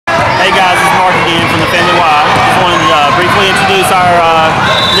Hey guys, it's Mark again from the Family Y. Just wanted to briefly introduce our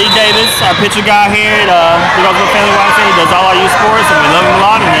Lee Davis, our pitcher guy here at the Family Y. He does all our youth sports, and we love him a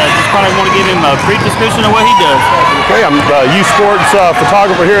lot. And just probably want to give him a brief description of what he does. Okay, I'm a youth sports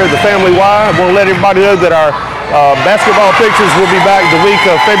photographer here at the Family Y. I want to let everybody know that our basketball pictures will be back the week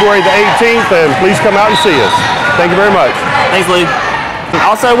of February the 18th, and please come out and see us. Thank you very much. Thanks, Lee.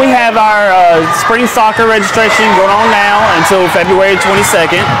 Also, we have our spring soccer registration going on now until February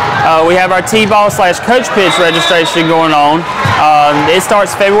 22nd. We have our T-ball/coach pitch registration going on. It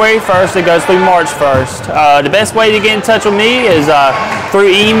starts February 1st. It goes through March 1st. The best way to get in touch with me is through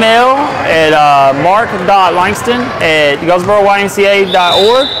email at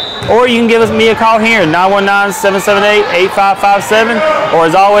mark.langston@goldsboroYMCA.org, or you can give me a call here at 919-778-8557, or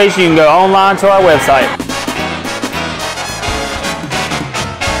as always, you can go online to our website.